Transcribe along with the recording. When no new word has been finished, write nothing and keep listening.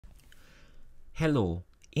Hello,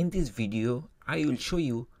 in this video I will show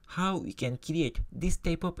you how we can create this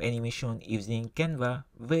type of animation using Canva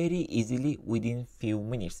very easily within few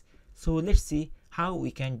minutes. So let's see how we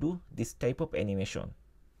can do this type of animation.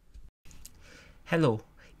 Hello,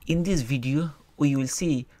 in this video we will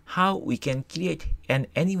see how we can create an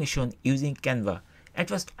animation using Canva. At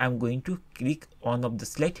first I'm going to click on of the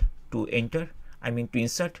slide to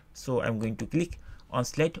insert. So I'm going to click on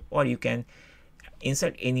slide, or you can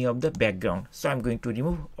insert any of the background. So I'm going to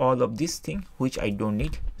remove all of this thing which I don't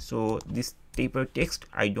need. So this paper text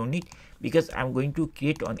I don't need, because I'm going to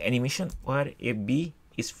create an animation where a bee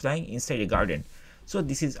is flying inside a garden. So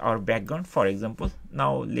this is our background, for example.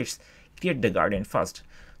 Now let's create the garden first.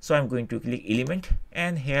 So I'm going to click element,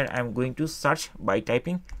 and here I'm going to search by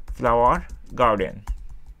typing flower garden,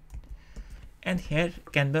 and here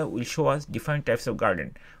Canva will show us different types of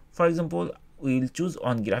garden. For example, we will choose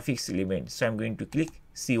on graphics element. So I'm going to click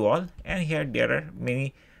see all, and here there are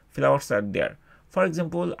many flowers are there. For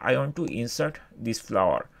example, I want to insert this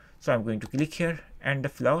flower, so I'm going to click here and the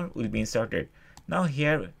flower will be inserted. Now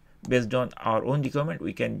here, based on our own requirement,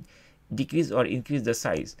 we can decrease or increase the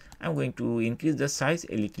size. I'm going to increase the size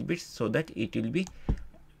a little bit so that it will be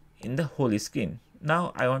in the whole screen.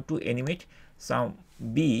 Now I want to animate some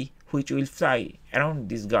bee which will fly around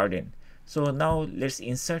this garden. So now let's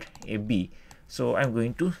insert a bee. So I'm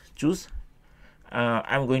going to choose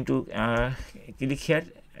I'm going to click here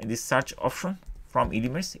this search option from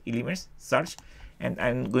elements search, and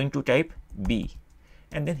I'm going to type bee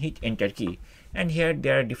and then hit enter key. And here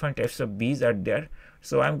there are different types of bees are there.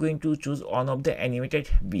 So I'm going to choose one of the animated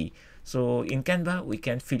bee. So in Canva we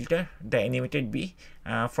can filter the animated bee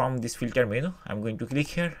from this filter menu. I'm going to click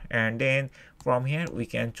here, and then from here we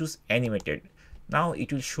can choose animated. Now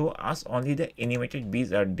it will show us only the animated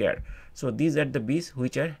bees are there. So these are the bees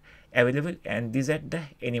which are available, and these are the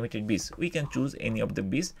animated bees. We can choose any of the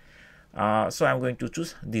bees. So I'm going to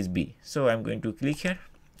choose this bee. So I'm going to click here,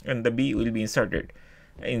 and the bee will be inserted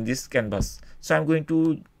in this canvas. So I'm going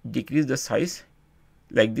to decrease the size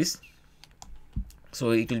like this, so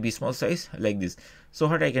it will be small size like this. So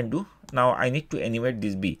what I can do now, I need to animate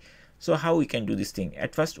this bee. So how we can do this thing?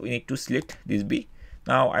 At first we need to select this bee.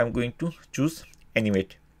 Now I'm going to choose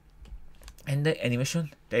animate, and the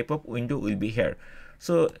animation type of window will be here.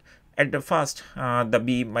 So at the first the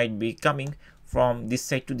bee might be coming from this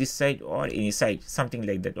side to this side, or any side, something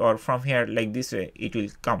like that, or from here like this way it will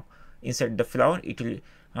come inside the flower. It will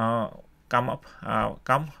come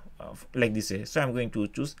like this way. So I'm going to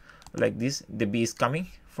choose like this. The bee is coming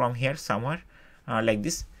from here somewhere like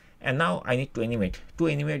this. And now I need to animate. To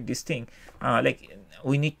animate this thing, like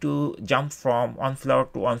we need to jump from one flower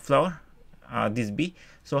to one flower, this bee.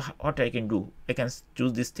 So what I can do, I can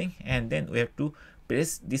choose this thing, and then we have to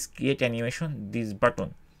press this create animation, this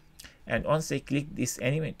button. And once I click this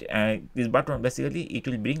animate this button, basically it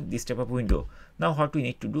will bring this type of window. Now what we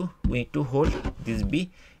need to do, we need to hold this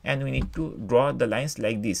bee, and we need to draw the lines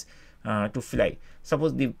like this to fly.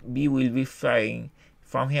 Suppose the bee will be flying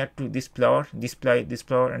from here to this flower, this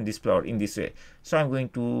flower, and this flower in this way. So I'm going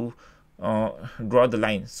to draw the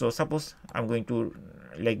line. So suppose I'm going to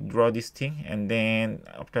like draw this thing, and then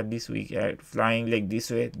after this we are flying like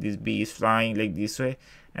this way. This bee is flying like this way,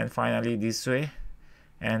 and finally this way,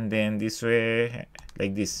 and then this way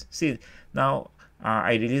like this. See, now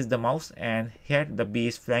I release the mouse, and here the bee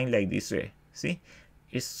is flying like this way. See,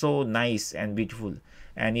 it's so nice and beautiful.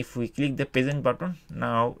 And if we click the present button,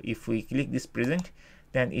 now if we click this present,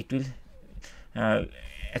 then it will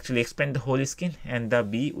actually expand the whole screen, and the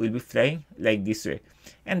bee will be flying like this way.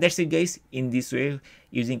 And that's it guys. In this way,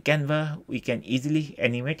 using Canva, we can easily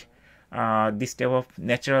animate this type of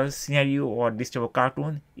natural scenario or this type of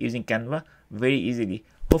cartoon using Canva very easily.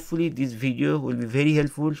 Hopefully this video will be very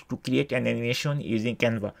helpful to create an animation using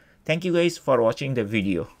Canva. Thank you guys for watching the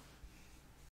video.